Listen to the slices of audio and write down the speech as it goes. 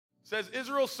says,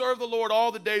 Israel served the Lord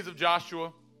all the days of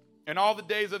Joshua and all the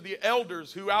days of the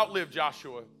elders who outlived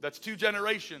Joshua. That's 2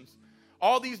 generations.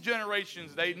 All these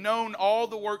generations, they'd known all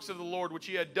the works of the Lord which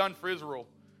he had done for Israel.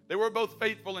 They were both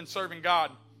faithful in serving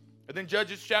God. And then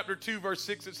Judges chapter 2, verse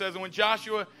 6, it says, and when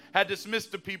Joshua had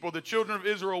dismissed the people, the children of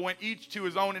Israel went each to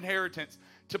his own inheritance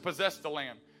to possess the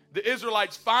land. The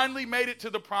Israelites finally made it to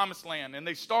the promised land, and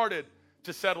they started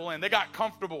to settle in. They got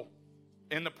comfortable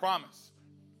in the promise.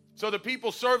 So the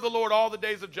people served the Lord all the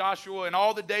days of Joshua and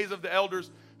all the days of the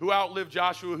elders who outlived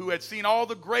Joshua, who had seen all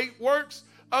the great works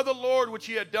of the Lord which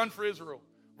he had done for Israel.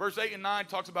 Verse 8 and 9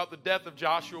 talks about the death of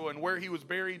Joshua and where he was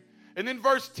buried. And then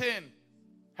verse 10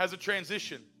 has a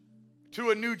transition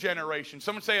to a new generation.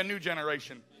 Someone say a new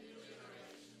generation.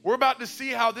 We're about to see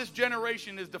how this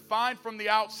generation is defined from the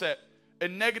outset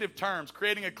in negative terms,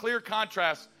 creating a clear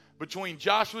contrast between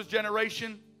Joshua's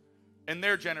generation and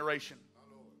their generation.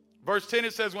 Verse 10,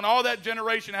 it says, when all that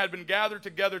generation had been gathered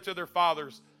together to their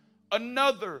fathers,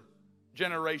 another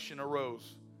generation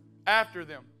arose after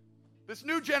them. This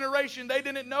new generation, they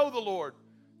didn't know the Lord.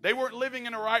 They weren't living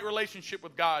in a right relationship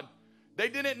with God. They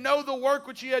didn't know the work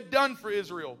which he had done for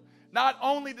Israel. Not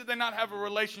only did they not have a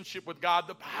relationship with God,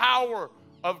 the power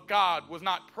of God was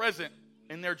not present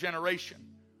in their generation.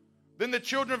 Then the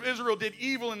children of Israel did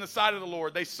evil in the sight of the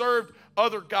Lord. They served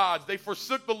other gods. They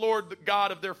forsook the Lord, the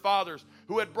God of their fathers,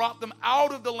 who had brought them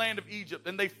out of the land of Egypt.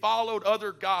 And they followed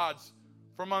other gods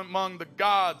from among the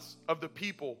gods of the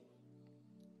people,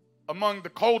 among the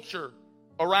culture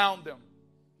around them,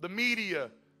 the media,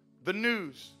 the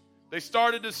news. They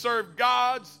started to serve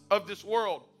gods of this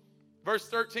world. Verse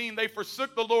 13, they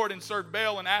forsook the Lord and served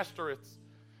Baal and Ashtoreth.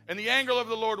 And the anger of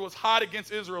the Lord was hot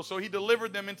against Israel, so he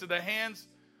delivered them into the hands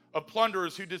of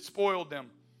plunderers who despoiled them.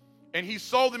 And he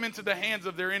sold them into the hands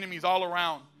of their enemies all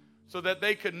around, so that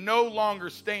they could no longer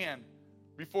stand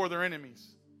before their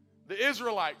enemies. The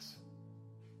Israelites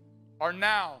are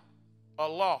now a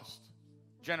lost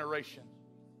generation.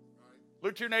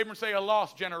 Look to your neighbor and say, a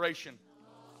lost generation.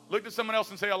 Look to someone else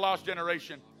and say, a lost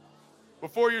generation.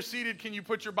 Before you're seated, can you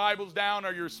put your Bibles down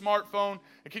or your smartphone?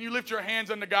 And can you lift your hands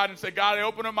unto God and say, God, I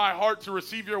open up my heart to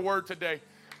receive your word today.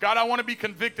 God, I want to be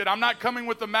convicted. I'm not coming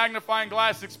with a magnifying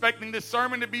glass expecting this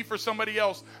sermon to be for somebody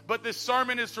else, but this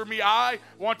sermon is for me. I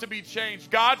want to be changed.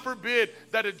 God forbid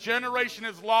that a generation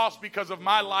is lost because of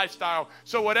my lifestyle.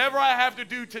 So whatever I have to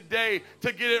do today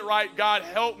to get it right, God,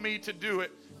 help me to do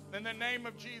it. In the name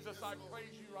of Jesus, I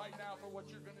praise you right now for what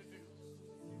you're going to do.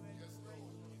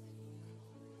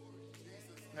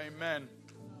 Amen.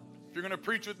 If you're going to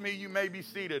preach with me, you may be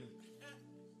seated.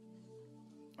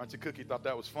 Auntie Cookie thought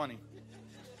that was funny.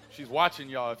 She's watching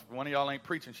y'all. If one of y'all ain't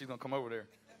preaching, she's going to come over there.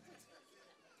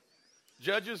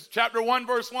 Judges chapter 1,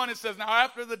 verse 1, it says, now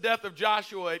after the death of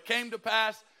Joshua, it came to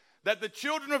pass that the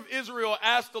children of Israel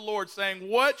asked the Lord, saying,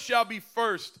 what shall be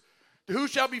first? Who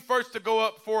shall be first to go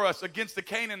up for us against the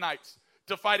Canaanites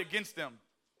to fight against them?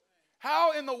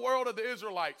 How in the world are the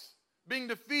Israelites being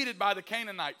defeated by the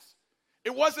Canaanites?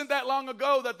 It wasn't that long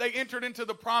ago that they entered into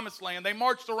the promised land. They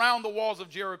marched around the walls of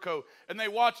Jericho, and they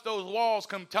watched those walls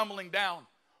come tumbling down.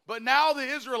 But now the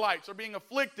Israelites are being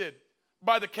afflicted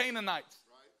by the Canaanites.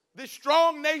 This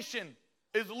strong nation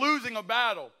is losing a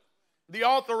battle. The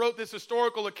author wrote this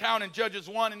historical account in Judges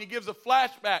 1, and he gives a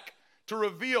flashback to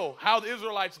reveal how the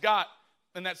Israelites got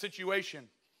in that situation.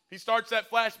 He starts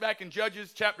that flashback in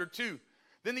Judges chapter 2.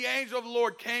 Then the angel of the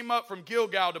Lord came up from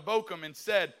Gilgal to Bochum and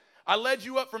said, I led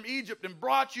you up from Egypt and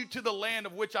brought you to the land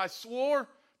of which I swore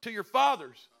to your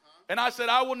fathers. And I said,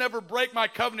 I will never break my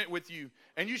covenant with you,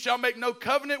 and you shall make no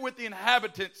covenant with the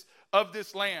inhabitants of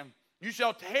this land. You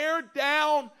shall tear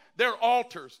down their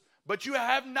altars, but you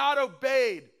have not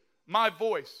obeyed my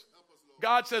voice.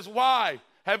 God says, why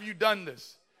have you done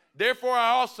this? Therefore I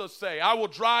also say, I will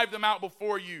drive them out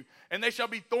before you, and they shall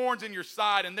be thorns in your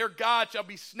side, and their God shall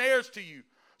be snares to you.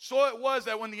 So it was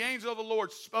that when the angel of the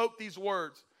Lord spoke these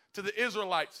words to the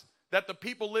Israelites, that the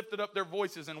people lifted up their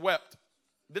voices and wept.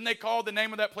 Then they called the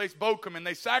name of that place Bochum, and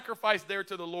they sacrificed there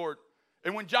to the Lord.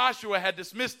 And when Joshua had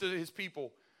dismissed his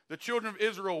people, the children of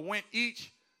Israel went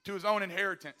each to his own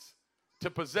inheritance to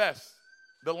possess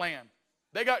the land.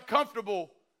 They got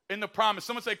comfortable in the promise.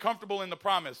 Someone say comfortable in the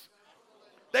promise.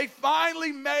 They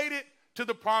finally made it to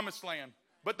the promised land.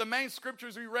 But the main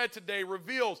scriptures we read today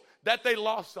reveals that they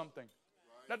lost something.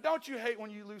 Now, don't you hate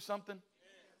when you lose something?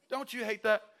 Don't you hate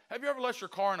that? Have you ever left your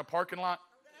car in a parking lot?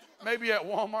 Maybe at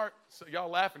Walmart. So y'all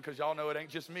laughing because y'all know it ain't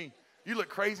just me. You look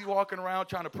crazy walking around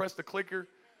trying to press the clicker.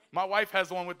 My wife has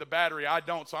the one with the battery. I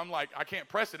don't. So I'm like, I can't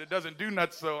press it. It doesn't do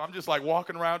nuts. So I'm just like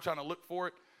walking around trying to look for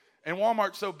it. And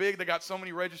Walmart's so big, they got so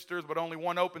many registers, but only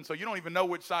one open. So you don't even know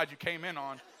which side you came in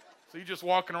on. So you're just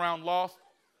walking around lost.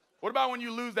 What about when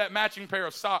you lose that matching pair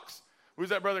of socks? We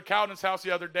was at Brother Cowden's house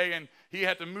the other day, and he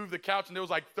had to move the couch, and there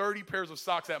was like 30 pairs of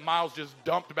socks that Miles just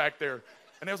dumped back there.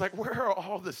 And it was like, where are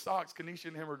all the socks? Kanisha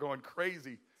and him are going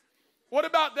crazy. What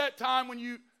about that time when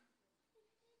you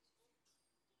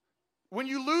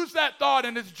lose that thought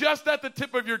and it's just at the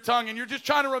tip of your tongue and you're just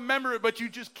trying to remember it, but you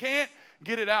just can't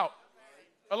get it out?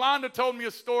 Alonda told me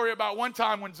a story about one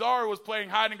time when Zara was playing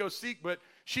hide and go seek, but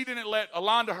she didn't let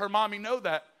Alonda, her mommy, know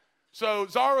that. So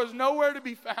Zara was nowhere to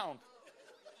be found.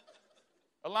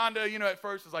 Alonda, at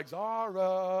first is like,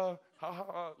 Zara, ha, ha,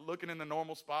 ha, looking in the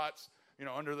normal spots,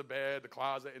 under the bed, the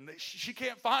closet, and she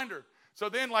can't find her. So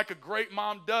then, like a great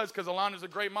mom does, because Alonda's a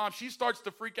great mom, she starts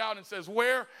to freak out and says,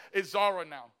 where is Zara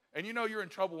now? And you're in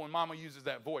trouble when mama uses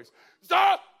that voice.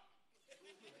 Zara!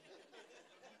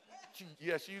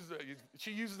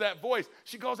 She uses that voice.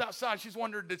 She goes outside. She's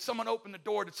wondering, did someone open the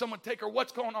door? Did someone take her?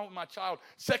 What's going on with my child?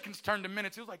 Seconds turned to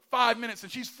minutes. It was like 5 minutes,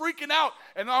 and she's freaking out.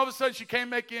 And all of a sudden, she came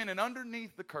back in, and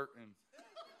underneath the curtain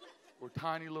were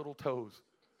tiny little toes.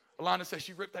 Alana says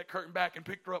she ripped that curtain back and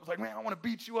picked her up. Was like, man, I want to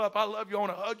beat you up. I love you. I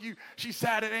want to hug you. She's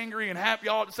sad and angry and happy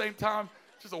all at the same time.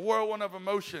 Just a whirlwind of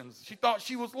emotions. She thought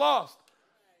she was lost.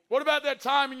 What about that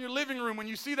time in your living room when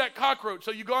you see that cockroach?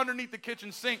 So you go underneath the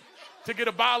kitchen sink to get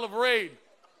a bottle of Raid.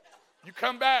 You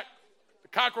come back, the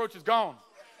cockroach is gone.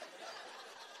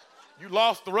 You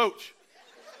lost the roach.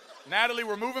 Natalie,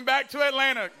 we're moving back to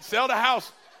Atlanta. Sell the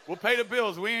house. We'll pay the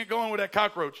bills. We ain't going with that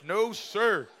cockroach. No,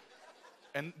 sir.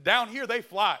 And down here, they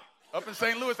fly. Up in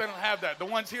St. Louis, they don't have that. The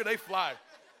ones here, they fly.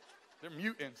 They're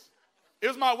mutants. It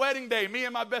was my wedding day. Me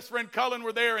and my best friend Cullen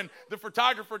were there, and the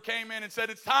photographer came in and said,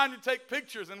 it's time to take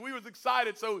pictures. And we was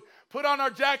excited, so put on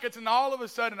our jackets, and all of a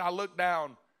sudden, I looked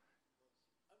down,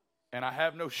 and I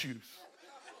have no shoes.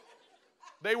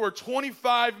 They were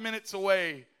 25 minutes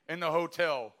away in the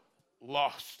hotel,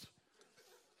 lost.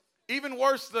 Even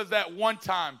worse than that one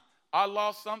time, I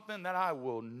lost something that I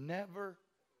will never,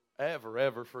 ever,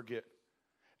 ever forget.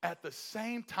 At the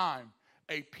same time,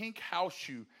 a pink house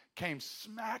shoe came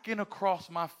smacking across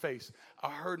my face. I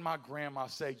heard my grandma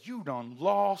say, you done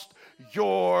lost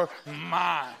your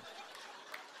mind.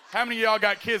 How many of y'all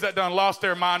got kids that done lost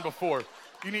their mind before?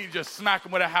 You need to just smack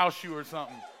them with a house shoe or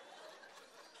something.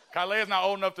 Kylea's not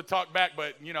old enough to talk back,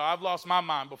 but, I've lost my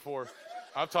mind before.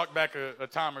 I've talked back a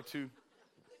time or two.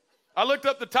 I looked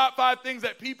up the top 5 things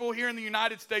that people here in the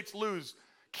United States lose.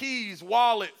 Keys,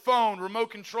 wallet, phone,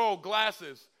 remote control,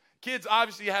 glasses. Kids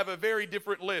obviously have a very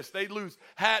different list. They lose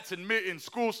hats and mittens,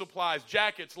 school supplies,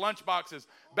 jackets, lunch boxes,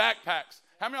 backpacks.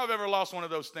 How many of y'all have ever lost one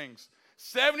of those things?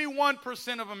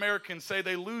 71% of Americans say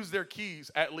they lose their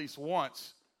keys at least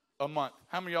once a month.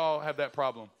 How many of y'all have that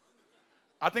problem?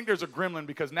 I think there's a gremlin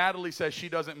because Natalie says she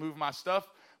doesn't move my stuff,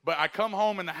 but I come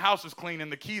home and the house is clean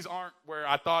and the keys aren't where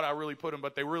I thought I really put them,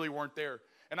 but they really weren't there.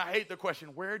 And I hate the question,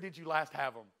 where did you last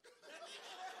have them?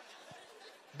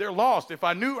 They're lost. If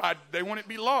I knew, they wouldn't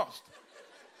be lost.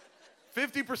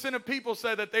 50% of people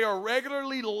say that they are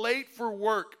regularly late for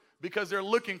work because they're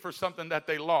looking for something that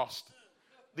they lost.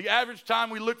 The average time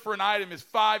we look for an item is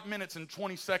 5 minutes and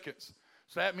 20 seconds.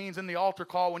 So that means in the altar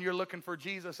call when you're looking for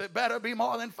Jesus, it better be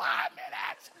more than 5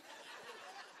 minutes.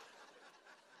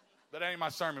 That ain't my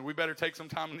sermon. We better take some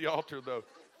time in the altar, though.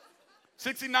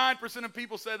 69% of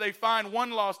people say they find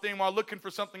one lost thing while looking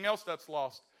for something else that's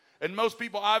lost. And most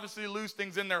people obviously lose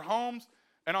things in their homes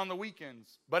and on the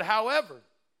weekends. But however,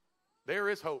 there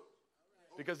is hope.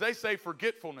 Because they say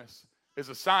forgetfulness is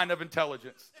a sign of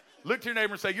intelligence. Look to your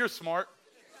neighbor and say, you're smart.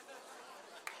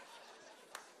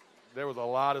 There was a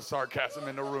lot of sarcasm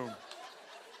in the room.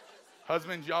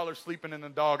 Husbands, y'all are sleeping in the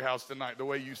doghouse tonight the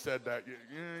way you said that.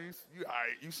 You all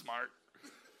right, you smart.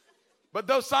 But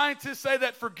those scientists say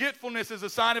that forgetfulness is a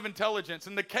sign of intelligence.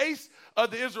 In the case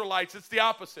of the Israelites, it's the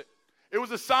opposite. It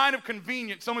was a sign of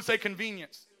convenience. Someone say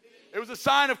convenience. It was a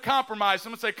sign of compromise.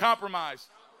 Someone say compromise.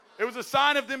 It was a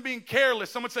sign of them being careless.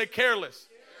 Someone say careless.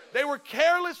 They were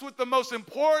careless with the most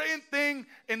important thing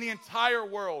in the entire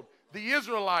world. The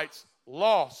Israelites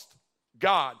lost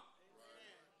God.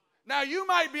 Now, you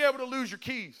might be able to lose your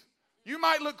keys. You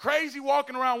might look crazy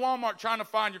walking around Walmart trying to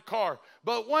find your car.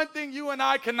 But one thing you and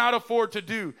I cannot afford to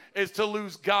do is to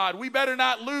lose God. We better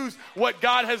not lose what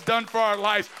God has done for our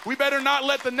lives. We better not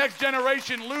let the next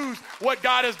generation lose what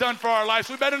God has done for our lives.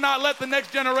 We better not let the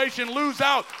next generation lose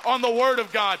out on the Word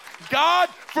of God. God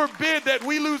forbid that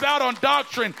we lose out on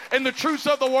doctrine and the truths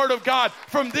of the Word of God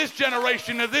from this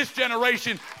generation to this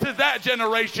generation to that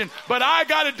generation. But I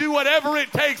got to do whatever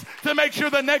it takes to make sure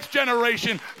the next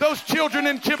generation, those children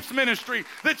in Chip's ministry,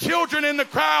 the children in the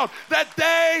crowd, that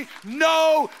they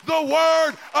know the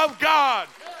Word of God.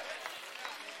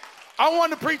 I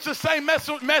want to preach the same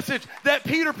message that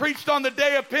Peter preached on the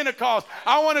day of Pentecost.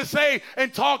 I want to say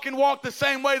and talk and walk the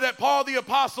same way that Paul the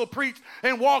apostle preached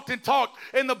and walked and talked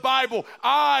in the Bible.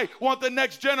 I want the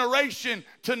next generation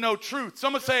to know truth.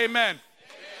 Someone say amen.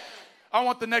 I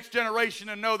want the next generation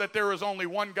to know that there is only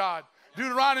one God.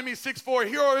 Deuteronomy 6:4,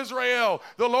 Hear, O Israel,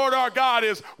 the Lord our God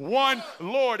is one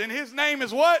Lord. And his name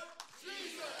is what?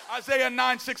 Jesus. Isaiah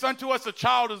 9:6, Unto us a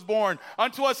child is born,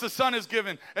 unto us a son is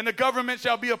given, and the government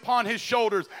shall be upon his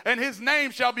shoulders, and his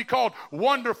name shall be called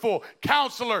Wonderful,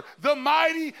 Counselor, the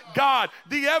Mighty God,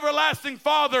 the Everlasting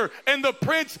Father, and the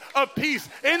Prince of Peace.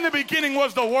 In the beginning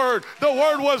was the Word. The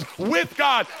Word was with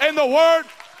God, and the Word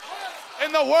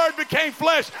became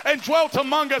flesh and dwelt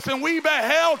among us, and we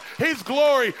beheld his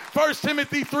glory. 1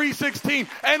 Timothy 3:16,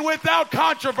 and without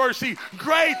controversy,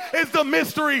 great is the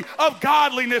mystery of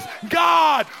godliness.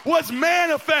 God was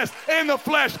manifest in the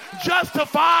flesh,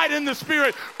 justified in the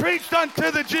spirit, preached unto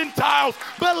the Gentiles,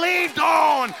 believed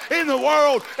on in the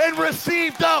world, and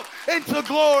received up into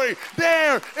glory.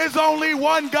 There is only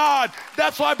one God.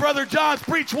 That's why Brother John's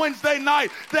preached Wednesday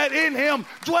night that in him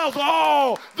dwells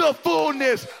all the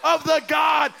fullness of the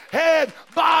Godhead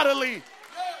bodily.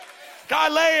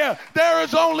 Galilea, there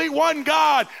is only one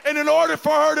God. And in order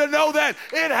for her to know that,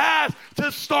 it has to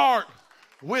start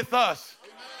with us.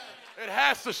 It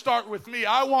has to start with me.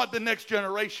 I want the next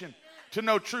generation to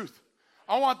know truth.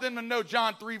 I want them to know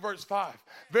John 3 verse 5.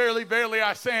 Verily, verily,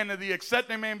 I say unto thee,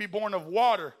 except a man be born of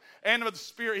water and of the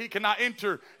Spirit, he cannot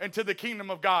enter into the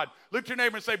kingdom of God. Look to your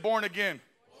neighbor and say, born again.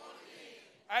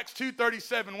 Acts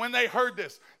 2:37, when they heard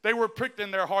this, they were pricked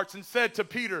in their hearts and said to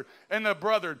Peter and the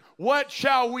brethren, what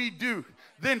shall we do?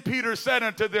 Then Peter said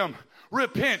unto them,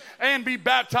 repent and be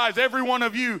baptized, every one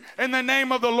of you, in the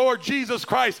name of the Lord Jesus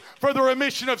Christ for the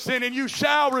remission of sin, and you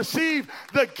shall receive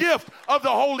the gift of the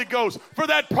Holy Ghost. For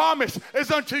that promise is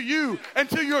unto you and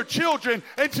to your children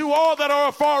and to all that are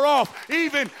afar off,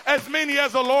 even as many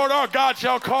as the Lord our God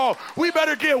shall call. We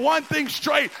better get one thing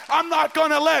straight. I'm not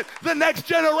going to let the next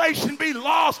generation be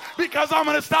lost because I'm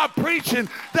going to stop preaching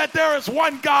that there is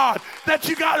one God, that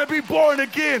you got to be born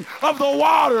again of the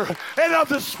water and of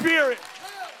the Spirit.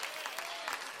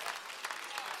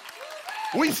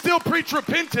 We still preach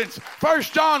repentance. 1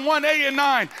 John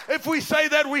 1:8-9. If we say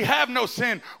that we have no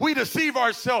sin, we deceive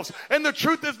ourselves, and the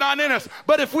truth is not in us.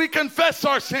 But if we confess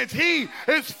our sins, he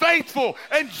is faithful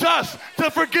and just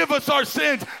to forgive us our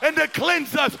sins and to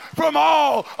cleanse us from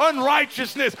all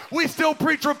unrighteousness. We still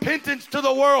preach repentance to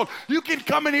the world. You can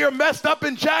come in here messed up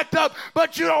and jacked up,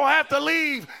 but you don't have to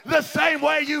leave the same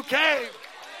way you came.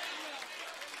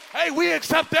 Hey, we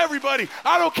accept everybody.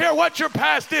 I don't care what your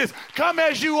past is. Come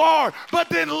as you are, but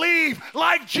then leave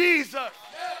like Jesus.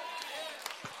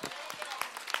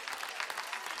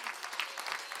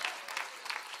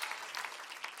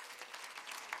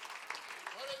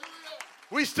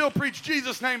 We still preach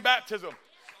Jesus' name baptism.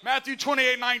 Matthew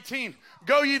 28:19.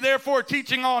 Go ye therefore,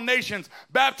 teaching all nations,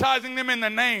 baptizing them in the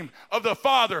name of the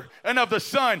Father and of the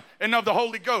Son and of the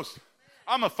Holy Ghost.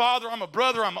 I'm a father, I'm a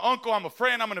brother, I'm an uncle, I'm a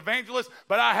friend, I'm an evangelist,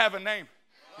 but I have a name.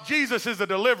 Jesus is a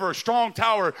deliverer, strong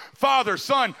tower, Father,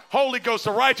 Son, Holy Ghost.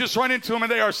 The righteous run into him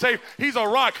and they are safe. He's a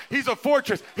rock. He's a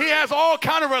fortress. He has all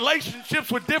kind of relationships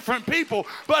with different people,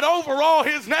 but overall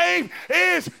his name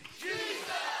is Jesus.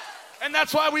 And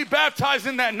that's why we baptize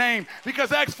in that name,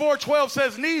 because Acts 4:12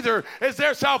 says, neither is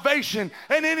there salvation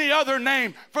in any other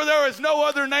name, for there is no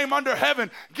other name under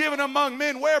heaven given among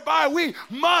men whereby we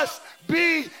must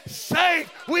be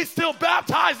saved. We still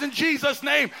baptize in Jesus'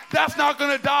 name. That's not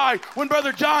going to die when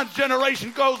Brother John's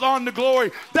generation goes on to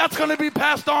glory. That's going to be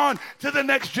passed on to the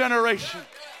next generation.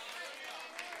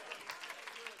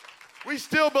 We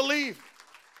still believe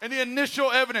in the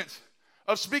initial evidence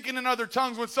of speaking in other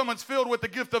tongues when someone's filled with the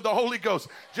gift of the Holy Ghost,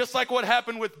 just like what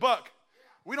happened with Buck.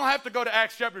 We don't have to go to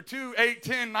Acts chapter 2, 8,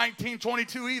 10, 19,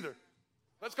 22 either.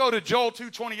 Let's go to Joel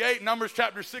 2:28, Numbers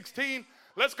chapter 16.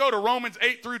 Let's go to Romans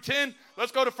 8 through 10.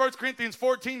 Let's go to 1 Corinthians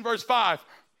 14, verse 5.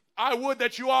 I would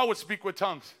that you all would speak with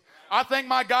tongues. I thank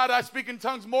my God I speak in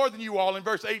tongues more than you all, in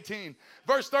verse 18.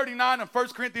 Verse 39 of 1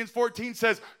 Corinthians 14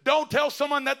 says, don't tell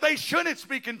someone that they shouldn't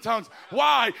speak in tongues.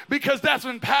 Why? Because that's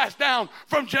been passed down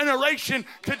from generation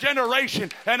to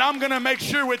generation. And I'm going to make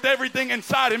sure with everything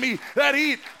inside of me that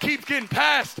it keeps getting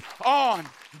passed on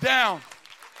down.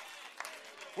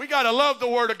 We got to love the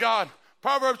word of God.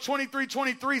 Proverbs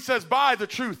 23:23 says, buy the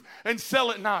truth and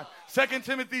sell it not. 2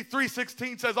 Timothy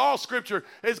 3:16 says all scripture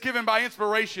is given by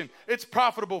inspiration. It's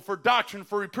profitable for doctrine,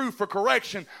 for reproof, for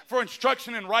correction, for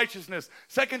instruction in righteousness.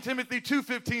 2 Timothy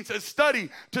 2:15 says study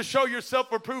to show yourself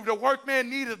approved. A workman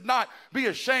needeth not be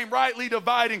ashamed, rightly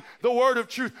dividing the word of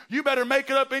truth. You better make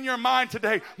it up in your mind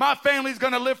today. My family's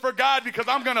going to live for God because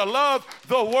I'm going to love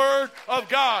the word of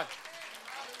God.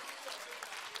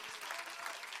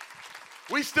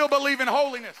 We still believe in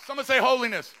holiness. Someone say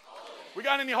holiness. We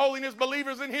got any holiness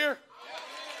believers in here?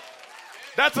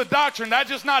 That's a doctrine. That's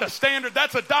just not a standard.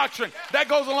 That's a doctrine. That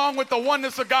goes along with the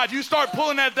oneness of God. You start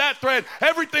pulling at that thread,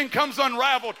 everything comes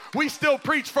unraveled. We still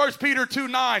preach 1 Peter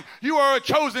 2:9. You are a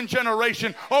chosen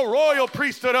generation, a royal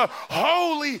priesthood, a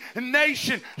holy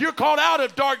nation. You're called out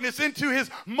of darkness into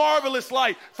his marvelous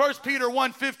light. 1 Peter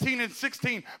 1:15 and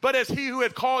 16. But as he who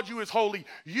had called you is holy,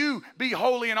 you be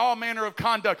holy in all manner of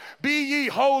conduct. Be ye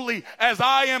holy as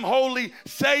I am holy,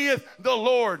 saith the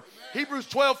Lord. Hebrews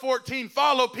 12:14,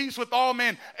 follow peace with all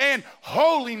men and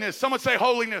holiness. Someone say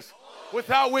holiness.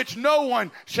 Without which no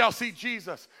one shall see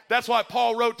Jesus. That's why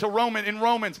Paul wrote to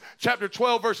Romans chapter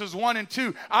 12 verses 1 and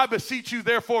 2. I beseech you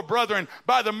therefore, brethren,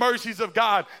 by the mercies of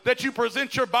God, that you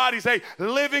present your bodies a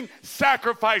living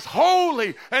sacrifice,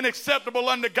 holy and acceptable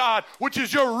unto God, which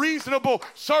is your reasonable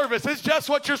service. It's just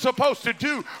what you're supposed to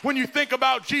do when you think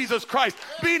about Jesus Christ.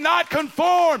 Be not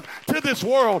conformed to this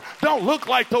world. Don't look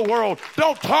like the world.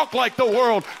 Don't talk like the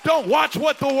world. Don't watch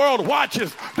what the world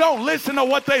watches. Don't listen to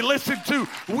what they listen to.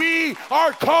 We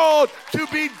are called to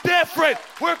be different.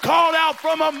 We're called out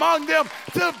from among them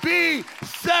to be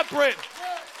separate.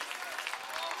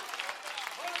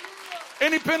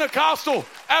 Any Pentecostal,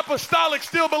 apostolic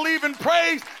still believe in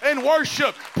praise and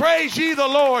worship. Praise ye the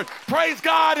Lord. Praise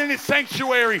God in his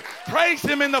sanctuary. Praise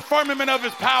him in the firmament of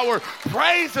his power.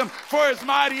 Praise him for his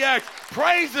mighty acts.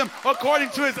 Praise him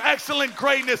according to his excellent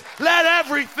greatness. Let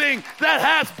everything that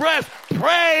has breath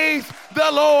praise the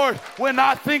Lord. When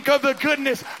I think of the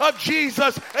goodness of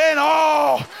Jesus and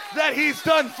all that he's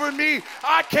done for me,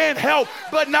 I can't help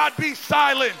but not be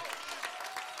silent.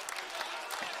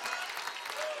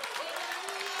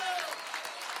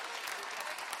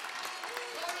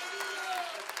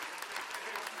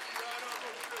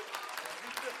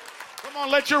 Come on,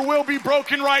 let your will be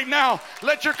broken right now.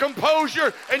 Let your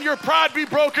composure and your pride be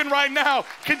broken right now.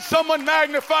 Can someone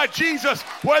magnify Jesus?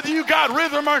 Whether you got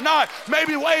rhythm or not,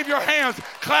 maybe wave your hands,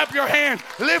 clap your hands,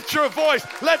 lift your voice.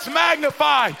 Let's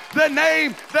magnify the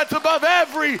name that's above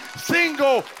every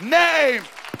single name.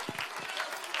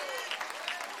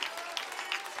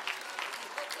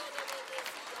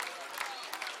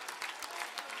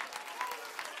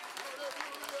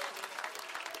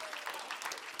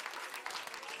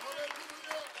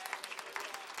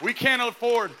 We can't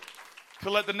afford to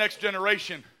let the next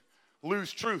generation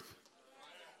lose truth.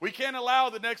 We can't allow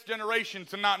the next generation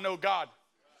to not know God.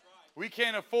 We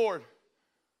can't afford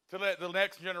to let the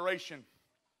next generation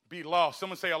be lost.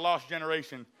 Someone say a lost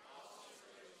generation.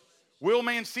 Will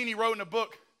Mancini wrote in a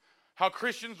book how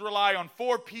Christians rely on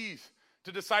 4 P's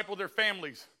to disciple their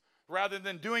families rather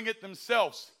than doing it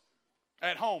themselves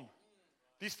at home.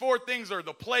 These 4 things are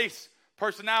the place,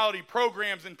 personality,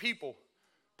 programs, and people.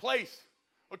 Place.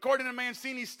 According to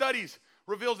Mancini's studies,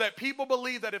 reveals that people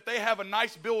believe that if they have a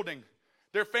nice building,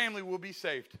 their family will be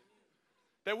saved.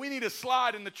 That we need a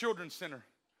slide in the children's center.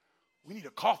 We need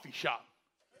a coffee shop.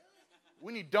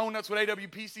 We need donuts with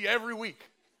AWPC every week.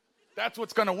 That's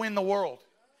what's going to win the world.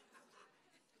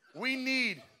 We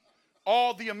need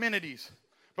all the amenities.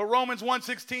 But Romans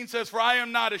 1:16 says, for I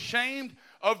am not ashamed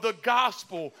of the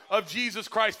gospel of Jesus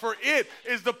Christ, for it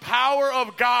is the power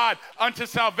of God unto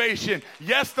salvation.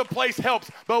 Yes, the place helps,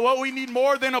 but what we need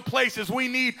more than a place is we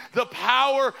need the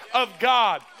power of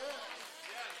God.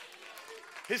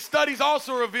 His studies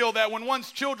also reveal that when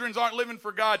one's children aren't living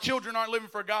for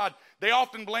God, they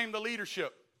often blame the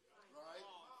leadership.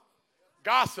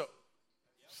 Gossip,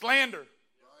 slander.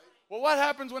 Well, what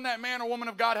happens when that man or woman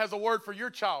of God has a word for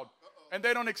your child? And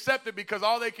they don't accept it because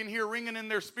all they can hear ringing in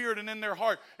their spirit and in their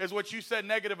heart is what you said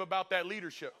negative about that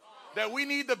leadership. That we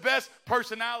need the best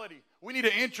personality. We need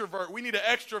an introvert. We need an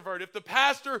extrovert. If the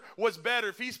pastor was better,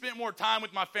 if he spent more time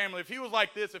with my family, if he was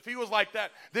like this, if he was like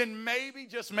that, then maybe,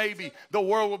 just maybe, the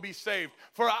world will be saved.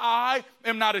 For I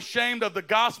am not ashamed of the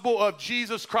gospel of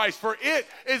Jesus Christ, for it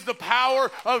is the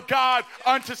power of God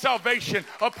unto salvation.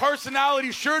 A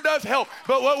personality sure does help,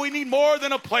 but what we need more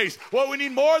than a place, what we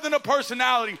need more than a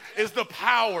personality is the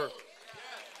power.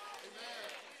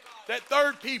 That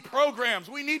 3rd P, programs.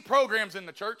 We need programs in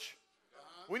the church.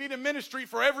 We need a ministry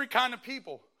for every kind of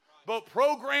people. But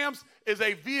programs is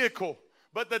a vehicle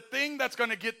But the thing that's going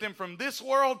to get them from this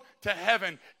world to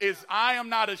heaven is I am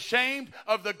not ashamed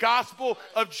of the gospel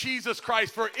of Jesus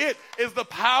Christ, for it is the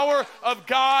power of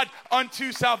God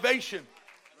unto salvation.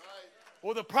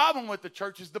 Well, the problem with the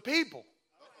church is the people.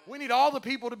 We need all the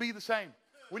people to be the same.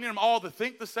 We need them all to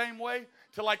think the same way,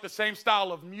 to like the same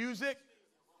style of music,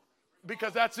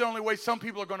 because that's the only way some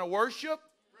people are going to worship.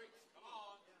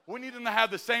 We need them to have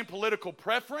the same political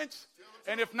preference.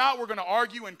 And if not, we're going to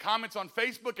argue in comments on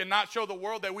Facebook and not show the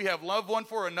world that we have love one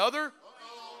for another.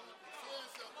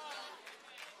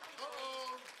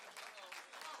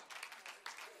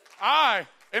 I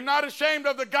am not ashamed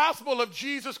of the gospel of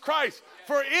Jesus Christ,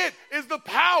 for it is the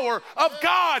power of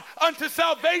God unto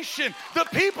salvation. The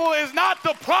people is not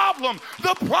the problem.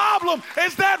 The problem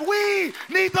is that we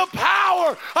need the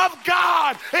power of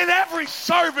God in every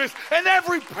service, in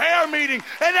every prayer meeting,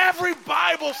 in every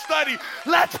Bible study.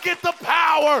 Let's get the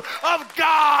power of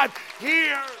God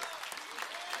here.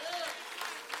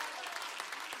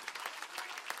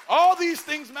 All these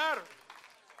things matter,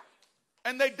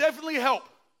 and they definitely help.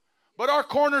 But our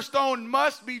cornerstone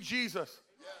must be Jesus.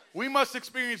 We must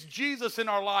experience Jesus in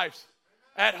our lives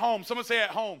at home. Someone say at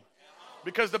home.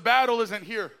 Because the battle isn't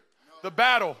here. The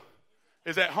battle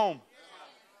is at home.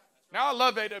 Now, I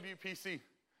love AWPC.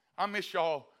 I miss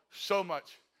y'all so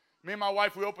much. Me and my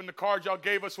wife, we opened the cards y'all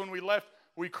gave us when we left.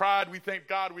 We cried. We thanked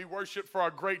God. We worshiped for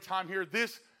our great time here.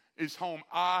 This is home.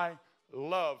 I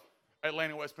love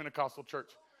Atlanta West Pentecostal Church.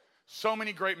 So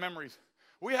many great memories.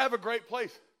 We have a great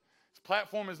place. This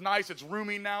platform is nice. It's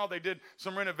roomy now. They did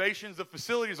some renovations. The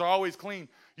facilities are always clean.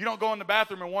 You don't go in the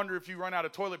bathroom and wonder if you run out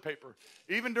of toilet paper.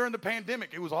 Even during the pandemic,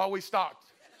 it was always stocked.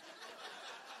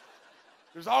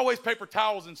 There's always paper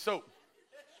towels and soap.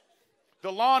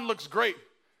 The lawn looks great.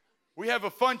 We have a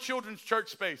fun children's church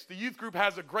space. The youth group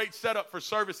has a great setup for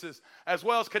services, as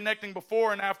well as connecting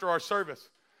before and after our service.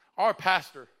 Our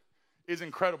pastor is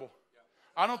incredible.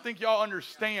 I don't think y'all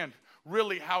understand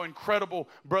really how incredible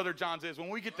Brother Johns is. When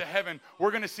we get to heaven, we're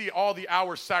going to see all the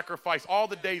hours sacrificed, all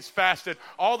the days fasted,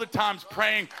 all the times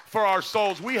praying for our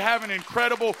souls. We have an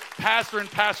incredible pastor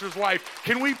and pastor's wife.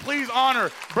 Can we please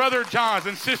honor Brother Johns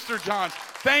and Sister Johns?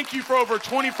 Thank you for over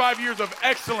 25 years of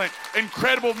excellent,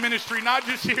 incredible ministry, not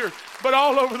just here, but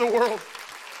all over the world.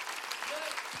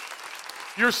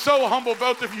 You're so humble,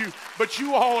 both of you, but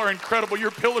you all are incredible. You're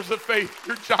pillars of faith.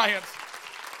 You're giants.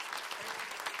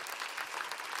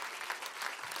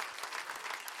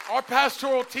 Our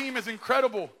pastoral team is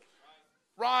incredible.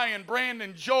 Ryan,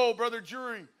 Brandon, Joel, Brother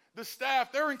Jury, the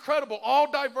staff, they're incredible. All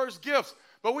diverse gifts.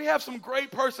 But we have some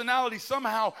great personalities.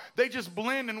 Somehow they just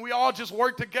blend and we all just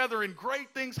work together and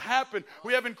great things happen.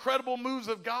 We have incredible moves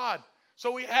of God.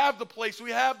 So we have the place.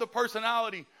 We have the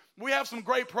personality. We have some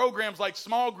great programs like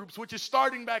small groups, which is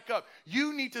starting back up.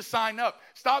 You need to sign up.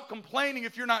 Stop complaining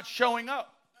if you're not showing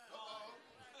up.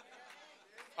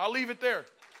 I'll leave it there.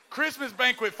 Christmas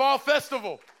banquet, fall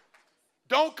festival.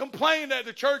 Don't complain that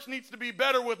the church needs to be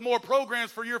better with more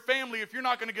programs for your family if you're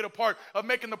not going to get a part of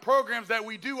making the programs that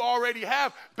we do already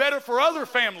have better for other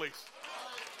families.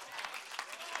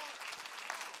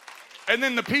 And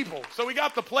then the people. So we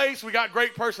got the place. We got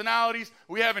great personalities.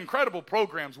 We have incredible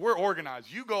programs. We're organized.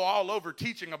 You go all over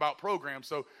teaching about programs.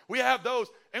 So we have those.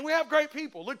 And we have great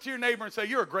people. Look to your neighbor and say,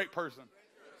 you're a great person.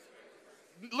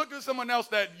 Look at someone else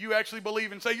that you actually believe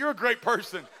in and say, you're a great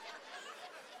person.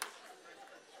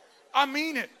 I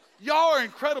mean it. Y'all are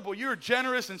incredible. You're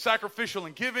generous and sacrificial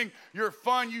in giving. You're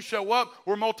fun. You show up.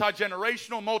 We're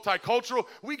multi-generational, multicultural.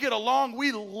 We get along.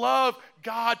 We love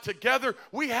God together.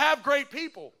 We have great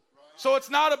people. So it's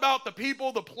not about the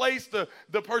people, the place, the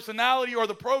personality, or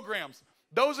the programs.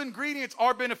 Those ingredients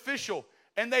are beneficial,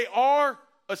 and they are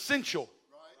essential.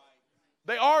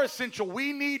 They are essential.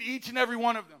 We need each and every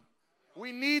one of them.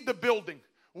 We need the building.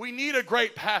 We need a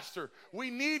great pastor. We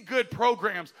need good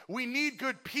programs. We need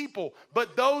good people.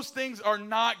 But those things are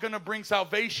not going to bring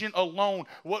salvation alone.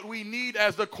 What we need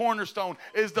as the cornerstone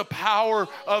is the power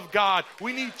of God.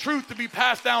 We need truth to be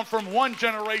passed down from one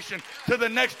generation to the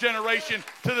next generation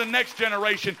to the next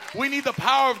generation. We need the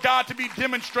power of God to be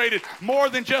demonstrated more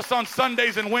than just on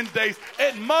Sundays and Wednesdays.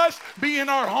 It must be in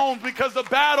our homes because the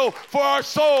battle for our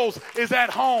souls is at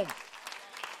home.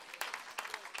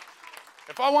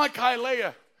 If I want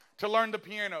Kylea to learn the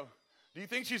piano, do you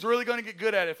think she's really going to get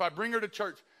good at it if I bring her to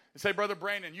church and say, Brother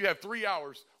Brandon, you have 3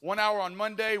 hours, 1 hour on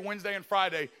Monday, Wednesday, and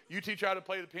Friday. You teach her how to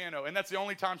play the piano, and that's the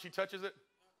only time she touches it?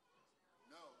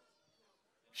 No.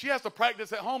 She has to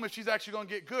practice at home if she's actually going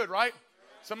to get good, right?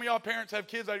 Some of y'all parents have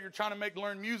kids that you're trying to make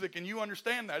learn music, and you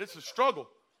understand that. It's a struggle.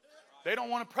 They don't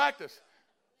want to practice.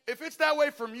 If it's that way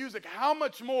for music, how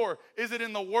much more is it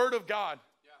in the Word of God?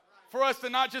 for us to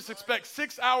not just expect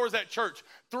 6 hours at church,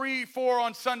 3, 4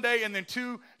 on Sunday, and then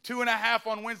 2.5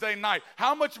 on Wednesday night.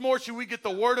 How much more should we get the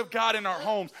Word of God in our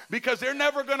homes? Because they're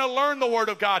never going to learn the Word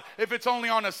of God if it's only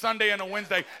on a Sunday and a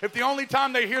Wednesday. If the only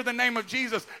time they hear the name of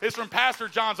Jesus is from Pastor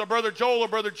John's or Brother Joel or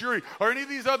Brother Jury or any of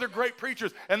these other great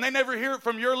preachers, and they never hear it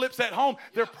from your lips at home,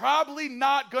 they're probably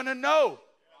not going to know.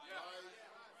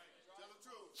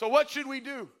 So what should we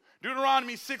do?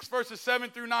 Deuteronomy 6 verses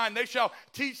 7 through 9, they shall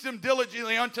teach them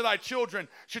diligently unto thy children,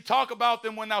 should talk about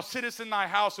them when thou sittest in thy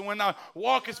house, and when thou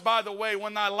walkest by the way,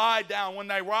 when thou lie down, when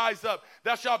thou rise up.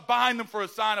 Thou shalt bind them for a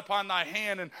sign upon thy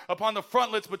hand, and upon the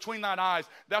frontlets between thine eyes.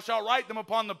 Thou shalt write them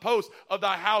upon the posts of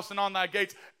thy house and on thy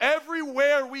gates.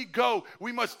 Everywhere we go,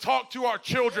 we must talk to our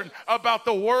children about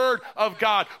the word of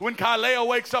God. When Kylea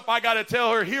wakes up, I got to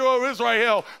tell her, Hear, O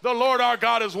Israel, the Lord our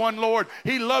God is one Lord.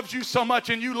 He loves you so much,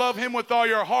 and you love him with all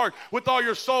your heart, with all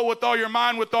your soul, with all your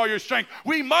mind, with all your strength.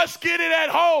 We must get it at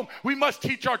home. We must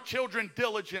teach our children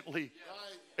diligently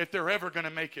if they're ever going to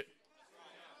make it.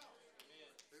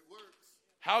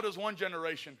 How does one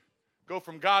generation go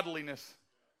from godliness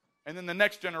and then the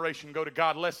next generation go to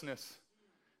godlessness?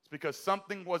 It's because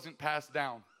something wasn't passed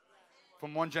down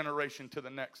from one generation to the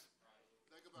next.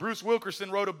 Bruce Wilkerson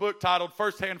wrote a book titled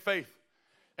First-Hand Faith.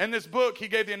 In this book, he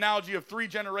gave the analogy of 3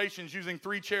 generations using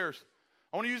 3 chairs.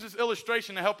 I want to use this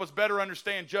illustration to help us better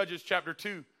understand Judges chapter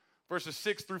 2, verses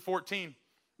 6 through 14.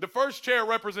 The first chair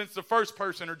represents the first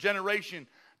person or generation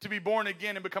to be born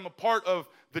again and become a part of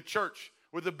the church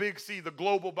with a big C, the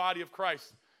global body of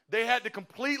Christ. They had to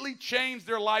completely change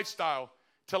their lifestyle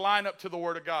to line up to the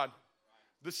Word of God.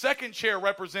 The second chair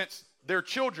represents their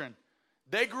children.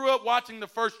 They grew up watching the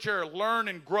first chair learn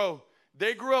and grow.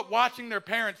 They grew up watching their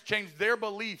parents change their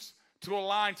beliefs to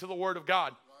align to the Word of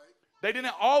God. They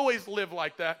didn't always live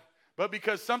like that, but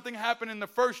because something happened in the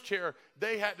first chair,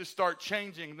 they had to start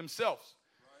changing themselves.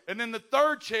 And then the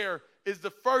third chair is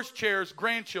the first chair's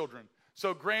grandchildren.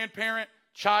 So grandparent,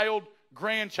 child,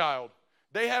 grandchild.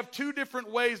 They have 2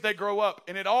 different ways they grow up,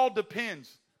 and it all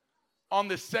depends on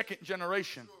the second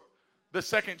generation, the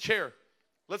second chair.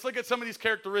 Let's look at some of these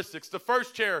characteristics. The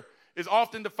first chair is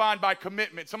often defined by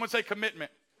commitment. Someone say commitment.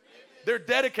 They're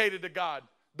dedicated to God.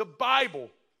 The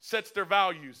Bible sets their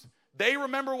values. They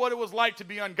remember what it was like to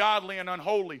be ungodly and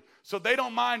unholy. So they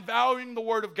don't mind valuing the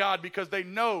Word of God because they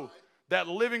know that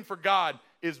living for God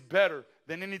is better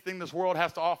than anything this world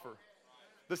has to offer.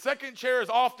 The second chair is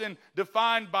often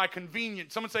defined by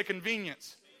convenience. Someone say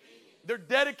convenience. They're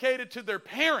dedicated to their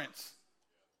parents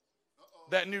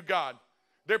that knew God.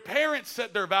 Their parents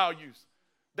set their values.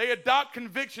 They adopt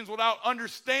convictions without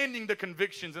understanding the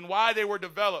convictions and why they were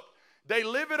developed. They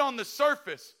live it on the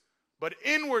surface, but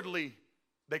inwardly,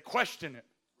 they question it.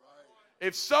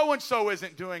 If so-and-so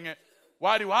isn't doing it,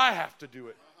 why do I have to do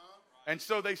it? And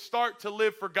so they start to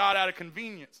live for God out of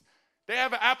convenience. They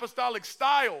have an apostolic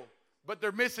style, but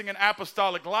they're missing an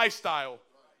apostolic lifestyle.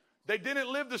 They didn't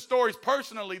live the stories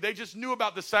personally. They just knew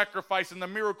about the sacrifice and the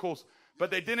miracles, but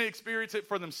they didn't experience it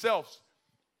for themselves.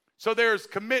 So there's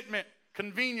commitment,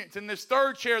 convenience. In this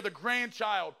third chair, the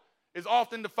grandchild is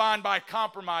often defined by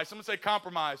compromise. Someone say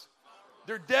compromise.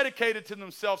 They're dedicated to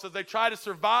themselves as they try to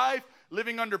survive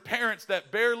living under parents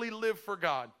that barely live for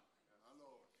God.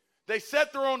 They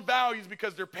set their own values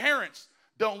because their parents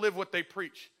don't live what they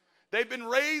preach. They've been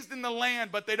raised in the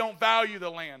land, but they don't value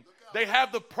the land. They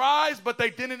have the prize, but they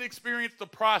didn't experience the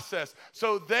process.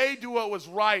 So they do what was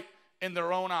right in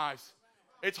their own eyes.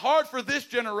 It's hard for this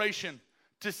generation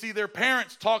to see their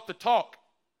parents talk the talk,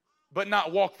 but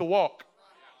not walk the walk.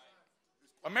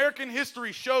 American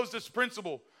history shows this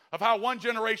principle of how one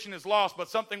generation is lost, but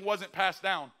something wasn't passed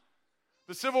down.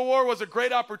 The Civil War was a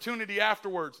great opportunity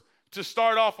afterwards to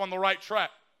start off on the right track.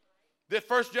 The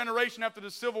first generation after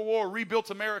the Civil War rebuilt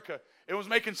America. It was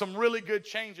making some really good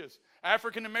changes.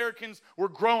 African Americans were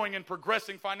growing and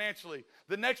progressing financially.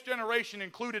 The next generation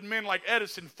included men like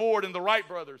Edison, Ford, and the Wright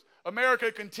brothers.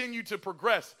 America continued to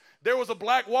progress. There was a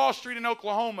Black Wall Street in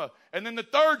Oklahoma. And then the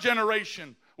third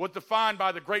generation was defined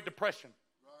by the Great Depression.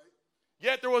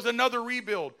 Yet there was another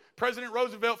rebuild. President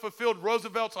Roosevelt fulfilled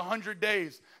Roosevelt's 100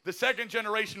 days. The second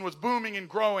generation was booming and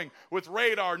growing with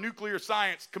radar, nuclear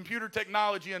science, computer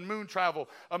technology, and moon travel.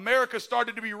 America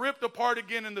started to be ripped apart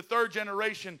again in the third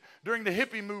generation during the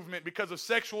hippie movement because of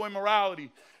sexual immorality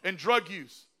and drug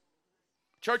use.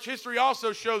 Church history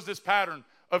also shows this pattern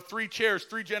of 3 chairs,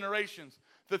 3 generations.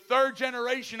 The third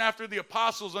generation after the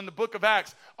apostles in the book of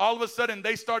Acts, all of a sudden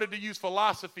they started to use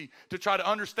philosophy to try to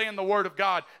understand the Word of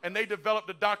God. And they developed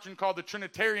a doctrine called the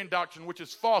Trinitarian doctrine, which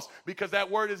is false because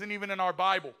that word isn't even in our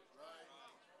Bible.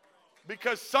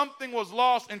 Because something was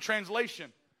lost in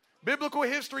translation. Biblical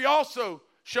history also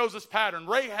shows this pattern.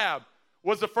 Rahab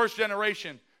was the first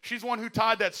generation. She's one who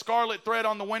tied that scarlet thread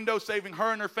on the window, saving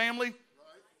her and her family.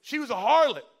 She was a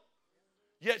harlot.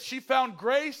 Yet she found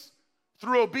grace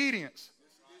through obedience.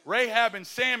 Rahab and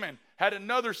Salmon had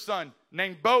another son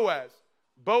named Boaz.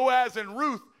 Boaz and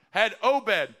Ruth had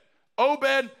Obed.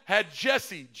 Obed had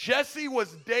Jesse. Jesse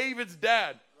was David's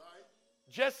dad.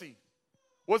 Jesse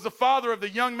was the father of the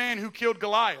young man who killed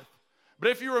Goliath. But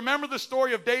if you remember the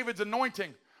story of David's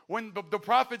anointing, when the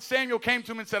prophet Samuel came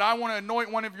to him and said, I want to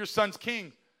anoint one of your sons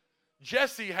king,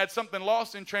 Jesse had something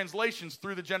lost in translations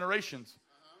through the generations.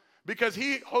 Because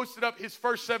he hosted up his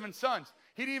first 7 sons.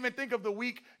 He didn't even think of the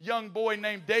weak young boy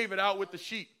named David out with the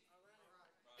sheep.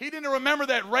 He didn't remember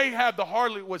that Rahab the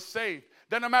harlot was saved.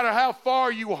 That no matter how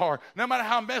far you are, no matter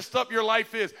how messed up your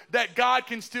life is, that God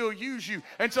can still use you.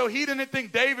 And so he didn't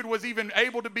think David was even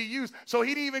able to be used. So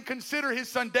he didn't even consider his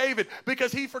son David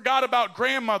because he forgot about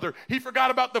grandmother. He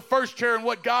forgot about the first chair and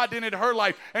what God did in her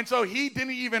life. And so he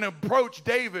didn't even approach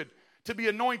David to be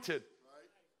anointed.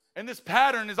 And this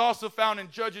pattern is also found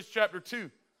in Judges chapter 2.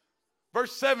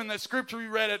 Verse 7, that scripture we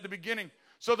read at the beginning.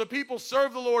 So the people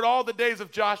served the Lord all the days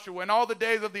of Joshua and all the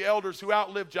days of the elders who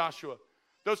outlived Joshua.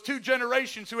 Those 2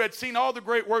 generations who had seen all the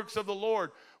great works of the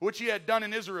Lord, which he had done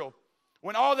in Israel.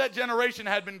 When all that generation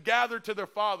had been gathered to their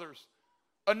fathers,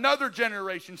 another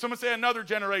generation, someone say another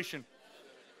generation.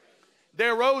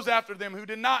 There arose after them who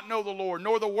did not know the Lord,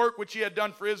 nor the work which he had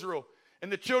done for Israel.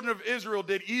 And the children of Israel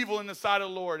did evil in the sight of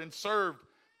the Lord and served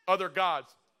other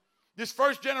gods. This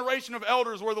first generation of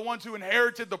elders were the ones who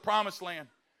inherited the promised land.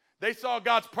 They saw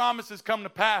God's promises come to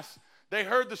pass. They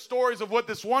heard the stories of what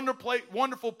this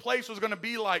wonderful place was going to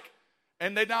be like.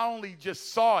 And they not only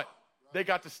just saw it, they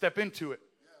got to step into it.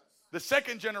 The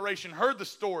second generation heard the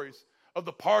stories of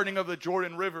the parting of the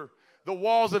Jordan River, the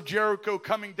walls of Jericho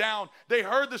coming down. They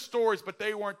heard the stories, but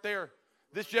they weren't there.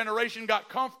 This generation got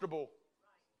comfortable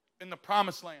in the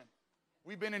promised land.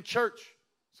 We've been in church,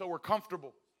 so we're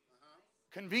comfortable.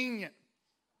 Convenient,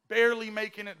 barely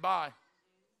making it by.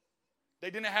 They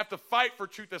didn't have to fight for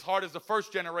truth as hard as the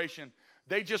first generation.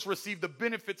 They just received the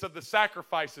benefits of the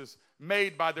sacrifices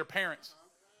made by their parents.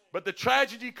 But the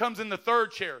tragedy comes in the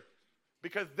third chair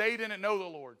because they didn't know the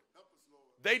Lord.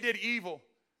 They did evil.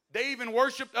 They even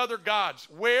worshiped other gods.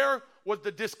 Where was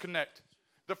the disconnect?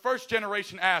 The first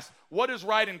generation asked, what is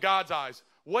right in God's eyes?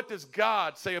 What does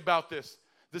God say about this?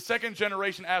 The second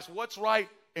generation asked, what's right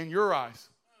in your eyes?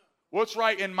 What's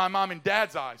right in my mom and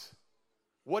dad's eyes?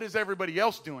 What is everybody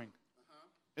else doing?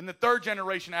 And the third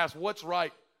generation asked, what's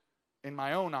right in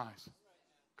my own eyes?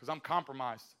 Because I'm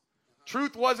compromised.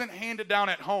 Truth wasn't handed down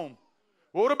at home.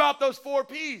 Well, what about those 4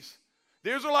 P's?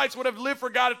 The Israelites would have lived for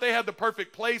God if they had the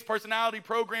perfect place, personality,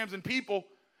 programs, and people.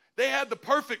 They had the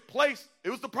perfect place. It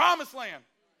was the promised land.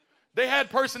 They had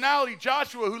personality.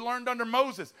 Joshua, who learned under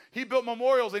Moses, he built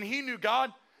memorials and he knew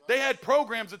God. They had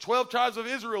programs, the 12 tribes of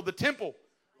Israel, the temple.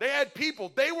 They had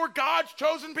people. They were God's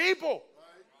chosen people.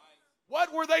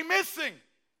 What were they missing?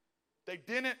 They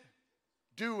didn't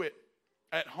do it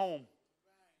at home.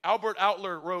 Albert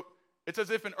Outler wrote, it's as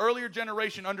if an earlier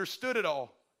generation understood it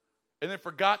all and then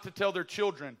forgot to tell their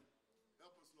children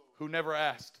who never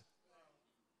asked.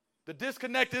 The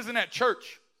disconnect isn't at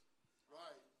church.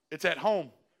 It's at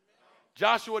home.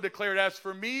 Joshua declared, as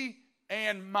for me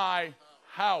and my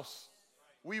house,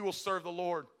 we will serve the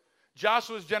Lord.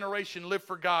 Joshua's generation lived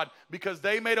for God because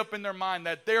they made up in their mind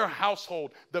that their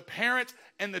household, the parents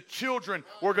and the children,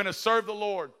 were going to serve the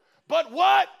Lord. But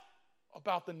what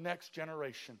about the next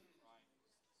generation?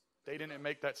 They didn't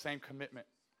make that same commitment.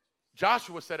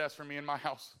 Joshua said, as for me and my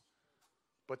house.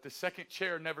 But the second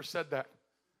chair never said that.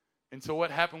 And so what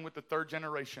happened with the third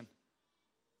generation?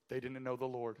 They didn't know the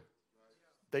Lord.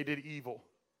 They did evil.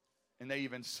 And they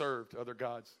even served other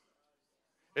gods.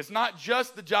 It's not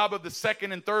just the job of the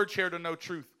second and third chair to know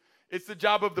truth. It's the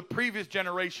job of the previous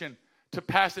generation to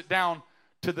pass it down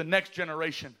to the next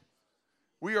generation.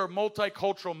 We are a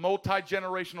multicultural,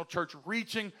 multi-generational church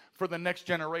reaching for the next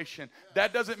generation.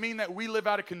 That doesn't mean that we live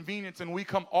out of convenience and we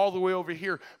come all the way over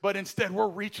here, but instead we're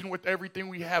reaching with everything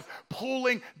we have,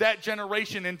 pulling that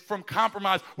generation and from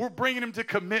compromise. We're bringing them to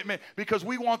commitment because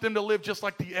we want them to live just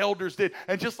like the elders did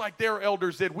and just like their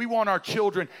elders did. We want our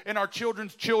children and our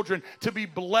children's children to be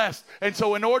blessed. And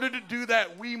so in order to do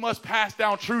that, we must pass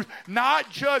down truth, not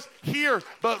just here,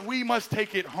 but we must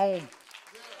take it home.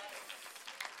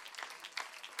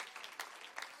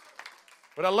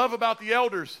 What I love about the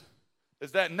elders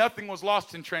is that nothing was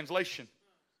lost in translation.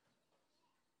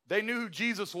 They knew who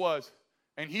Jesus was,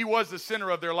 and he was the center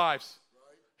of their lives.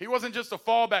 He wasn't just a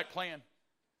fallback plan.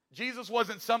 Jesus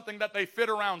wasn't something that they fit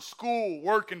around school,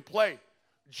 work, and play.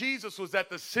 Jesus was at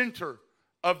the center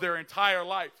of their entire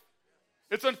life.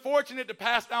 It's unfortunate to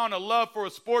pass down a love for a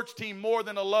sports team more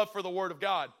than a love for the Word of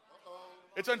God.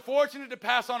 It's unfortunate to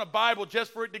pass on a Bible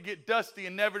just for it to get dusty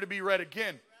and never to be read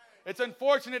again. It's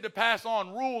unfortunate to pass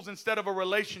on rules instead of a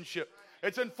relationship.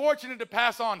 It's unfortunate to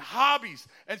pass on hobbies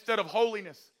instead of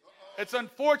holiness. It's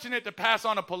unfortunate to pass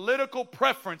on a political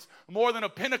preference more than a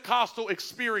Pentecostal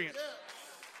experience.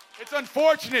 It's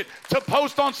unfortunate to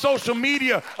post on social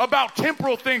media about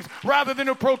temporal things rather than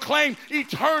to proclaim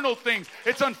eternal things.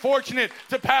 It's unfortunate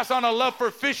to pass on a love for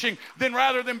fishing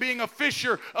rather than being a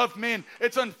fisher of men.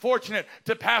 It's unfortunate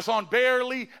to pass on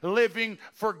barely living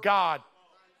for God.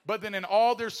 But then in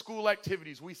all their school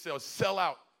activities, we sell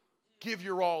out, give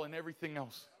your all in everything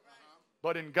else.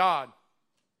 But in God,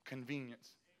 convenience.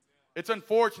 It's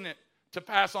unfortunate to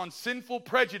pass on sinful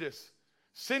prejudice,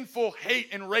 sinful hate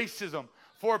and racism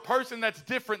for a person that's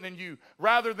different than you,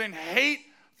 rather than hate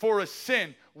for a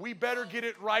sin. We better get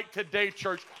it right today,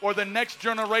 church, or the next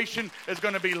generation is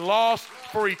going to be lost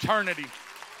for eternity.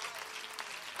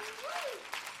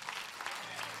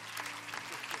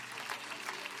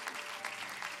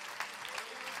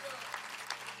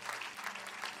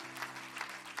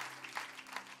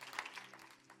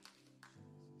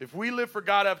 If we live for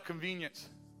God out of convenience,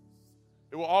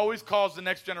 it will always cause the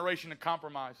next generation to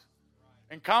compromise.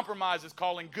 And compromise is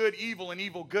calling good evil and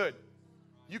evil good.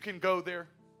 You can go there.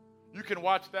 You can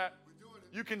watch that.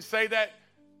 You can say that.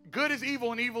 Good is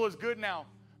evil and evil is good now.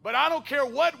 But I don't care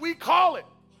what we call it.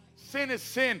 Sin is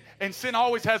sin, and sin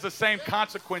always has the same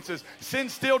consequences. Sin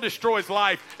still destroys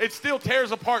life. It still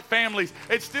tears apart families.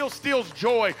 It still steals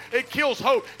joy. It kills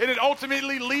hope, and it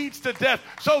ultimately leads to death.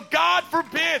 So God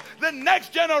forbid the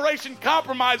next generation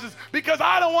compromises, because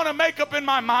I don't want to make up in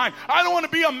my mind. I don't want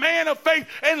to be a man of faith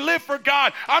and live for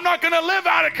God. I'm not going to live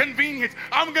out of convenience.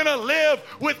 I'm going to live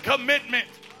with commitment.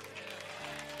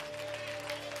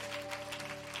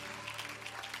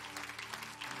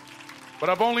 But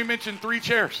I've only mentioned 3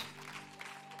 chairs.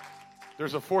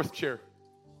 There's a 4th chair.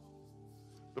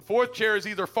 The 4th chair is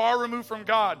either far removed from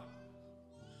God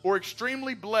or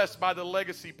extremely blessed by the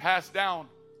legacy passed down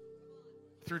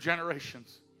through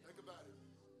generations.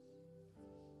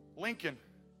 Lincoln,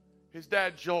 his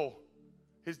dad Joel,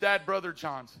 his dad Brother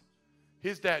Johns,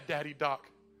 his dad Daddy Doc.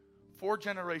 4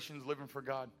 generations living for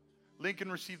God.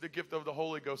 Lincoln received the gift of the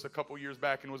Holy Ghost a couple years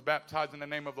back and was baptized in the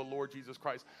name of the Lord Jesus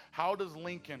Christ. How does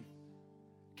Lincoln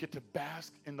get to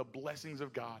bask in the blessings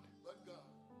of God?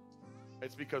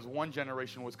 It's because one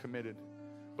generation was committed.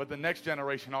 But the next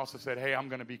generation also said, hey, I'm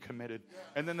going to be committed.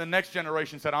 And then the next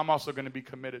generation said, I'm also going to be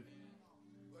committed.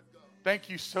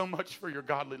 Thank you so much for your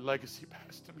godly legacy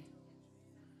passed to me.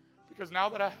 Because now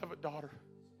that I have a daughter,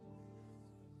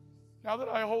 now that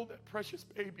I hold that precious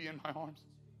baby in my arms,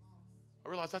 I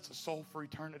realize that's a soul for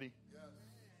eternity.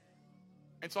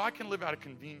 And so I can live out of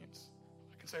convenience.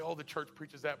 I can say, oh, the church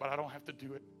preaches that, but I don't have to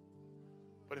do it.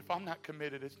 But if I'm not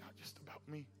committed, it's not just about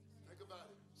me.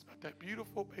 It's about that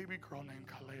beautiful baby girl named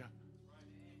Kalea.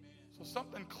 So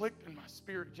something clicked in my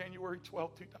spirit January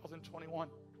 12, 2021.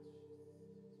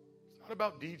 It's not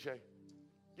about DJ.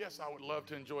 Yes, I would love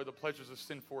to enjoy the pleasures of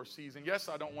sin for a season. Yes,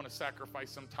 I don't want to sacrifice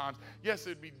sometimes. Yes,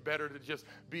 it'd be better to just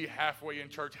be halfway in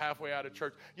church, halfway out of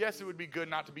church. Yes, it would be good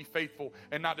not to be faithful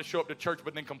and not to show up to church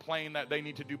but then complain that they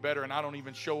need to do better and I don't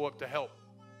even show up to help.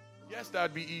 Yes,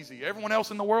 that'd be easy. Everyone else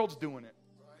in the world's doing it.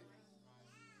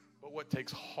 But what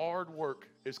takes hard work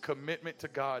is commitment to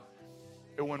God.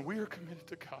 And when we are committed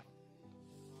to God,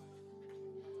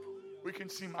 we can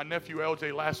see my nephew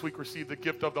LJ last week received the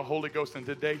gift of the Holy Ghost, and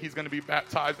today he's going to be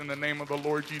baptized in the name of the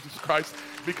Lord Jesus Christ,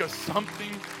 because something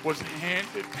was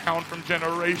handed down from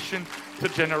generation to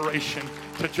generation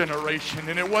to generation.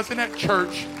 And it wasn't at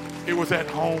church, it was at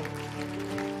home.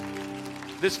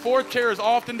 This 4th chair is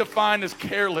often defined as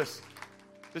careless.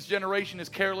 This generation is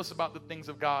careless about the things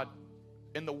of God.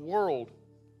 And the world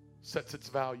sets its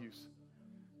values.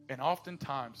 And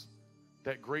oftentimes,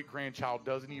 that great-grandchild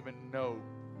doesn't even know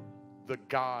the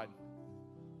God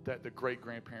that the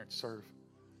great-grandparents serve.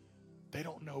 They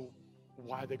don't know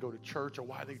why they go to church or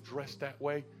why they dress that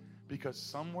way, because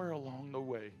somewhere along the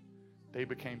way, they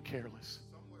became careless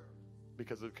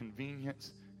because of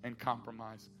convenience and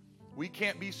compromise. We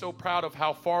can't be so proud of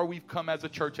how far we've come as a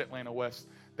church, Atlanta West,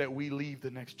 that we leave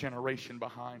the next generation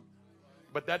behind.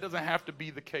 But that doesn't have to be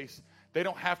the case. They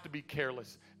don't have to be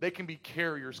careless. They can be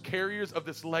carriers of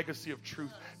this legacy of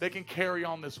truth. They can carry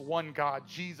on this one God,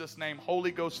 Jesus' name,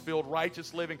 Holy Ghost-filled,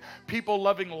 righteous living,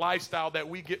 people-loving lifestyle that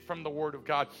we get from the Word of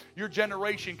God. Your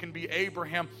generation can be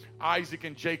Abraham, Isaac,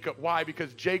 and Jacob. Why?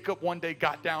 Because Jacob one day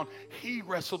got down. He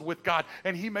wrestled with God,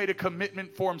 and he made a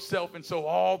commitment for himself, and so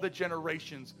all the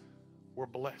generations were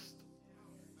blessed.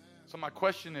 So my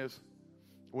question is,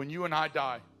 when you and I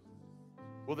die,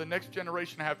 will the next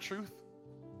generation have truth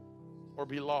or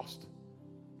be lost?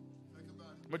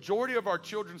 Majority of our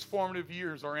children's formative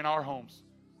years are in our homes,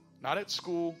 not at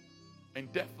school, and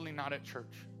definitely not at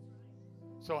church.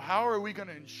 So how are we going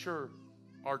to ensure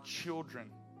our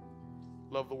children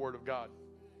love the Word of God?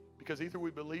 Because either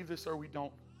we believe this or we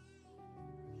don't.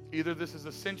 Either this is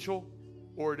essential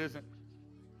or it isn't.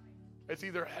 It's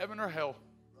either heaven or hell.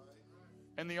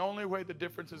 And the only way the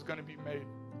difference is going to be made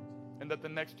and that the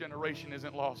next generation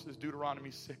isn't lost is Deuteronomy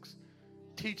 6.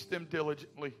 Teach them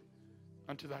diligently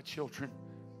unto thy children.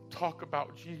 Talk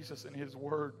about Jesus and His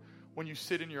Word when you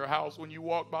sit in your house, when you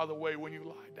walk by the way, when you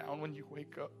lie down, when you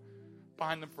wake up.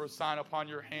 Bind them for a sign upon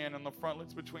your hand and the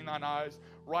frontlets between thine eyes.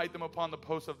 Write them upon the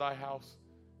posts of thy house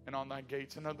and on thy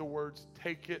gates. In other words,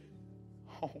 take it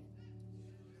home.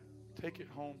 Take it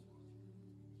home.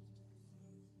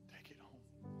 Take it home.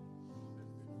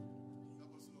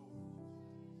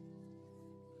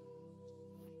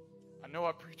 I know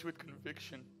I preach with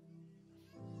conviction,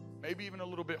 maybe even a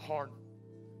little bit hard,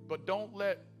 but don't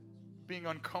let being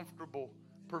uncomfortable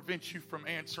prevent you from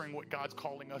answering what God's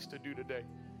calling us to do today.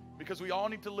 Because we all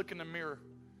need to look in the mirror.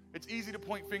 It's easy to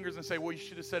point fingers and say, well, you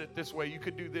should have said it this way. You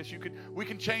could do this. We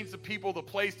can change the people, the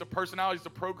place, the personalities, the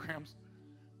programs.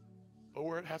 But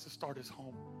where it has to start is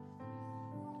home.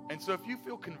 And so if you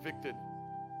feel convicted,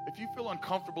 if you feel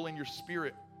uncomfortable in your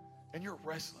spirit, and you're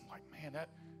wrestling like, man, that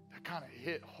kind of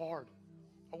hit hard.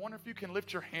 I wonder if you can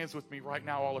lift your hands with me right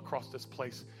now all across this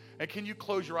place. And can you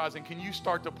close your eyes and can you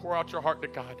start to pour out your heart to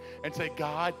God and say,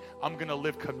 God, I'm going to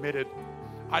live committed.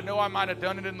 I know I might have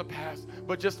done it in the past,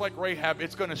 but just like Rahab,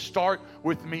 it's going to start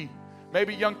with me.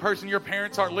 Maybe, young person, your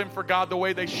parents aren't living for God the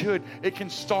way they should. It can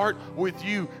start with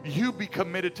you. You be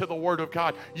committed to the Word of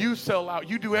God. You sell out.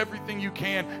 You do everything you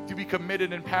can to be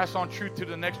committed and pass on truth to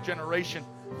the next generation.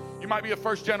 You might be a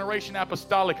first-generation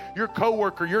apostolic. Your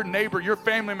coworker, your neighbor, your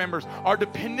family members are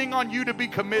depending on you to be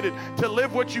committed, to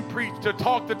live what you preach, to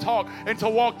talk the talk, and to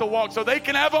walk the walk so they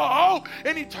can have a hope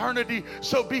in eternity.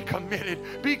 So be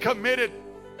committed. Be committed.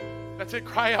 That's it.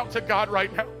 Cry out to God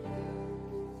right now.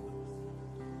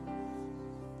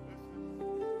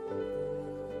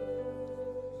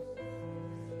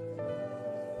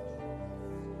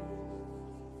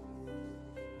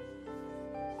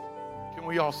 Can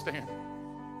we all stand?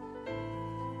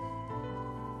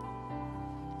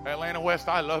 Atlanta West,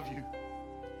 I love you.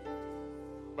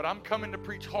 But I'm coming to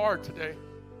preach hard today.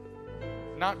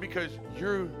 Not because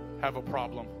you have a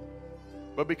problem,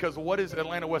 but because what is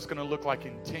Atlanta West going to look like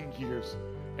in 10 years,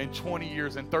 in 20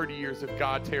 years, and 30 years if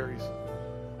God tarries?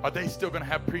 Are they still going to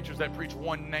have preachers that preach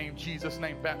one name, Jesus'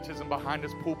 name, baptism behind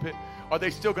his pulpit? Are they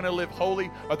still going to live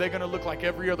holy? Are they going to look like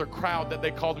every other crowd that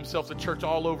they call themselves a church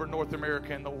all over North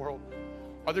America and the world?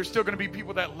 Are there still going to be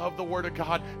people that love the Word of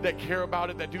God, that care about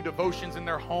it, that do devotions in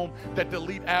their home, that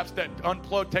delete apps, that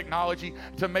unplug technology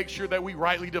to make sure that we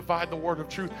rightly divide the Word of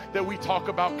truth, that we talk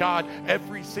about God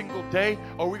every single day?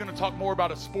 Or are we going to talk more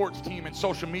about a sports team and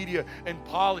social media and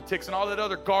politics and all that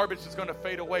other garbage that's going to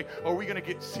fade away? Or are we going to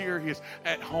get serious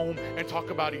at home and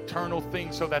talk about eternal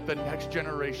things so that the next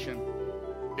generation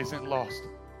isn't lost?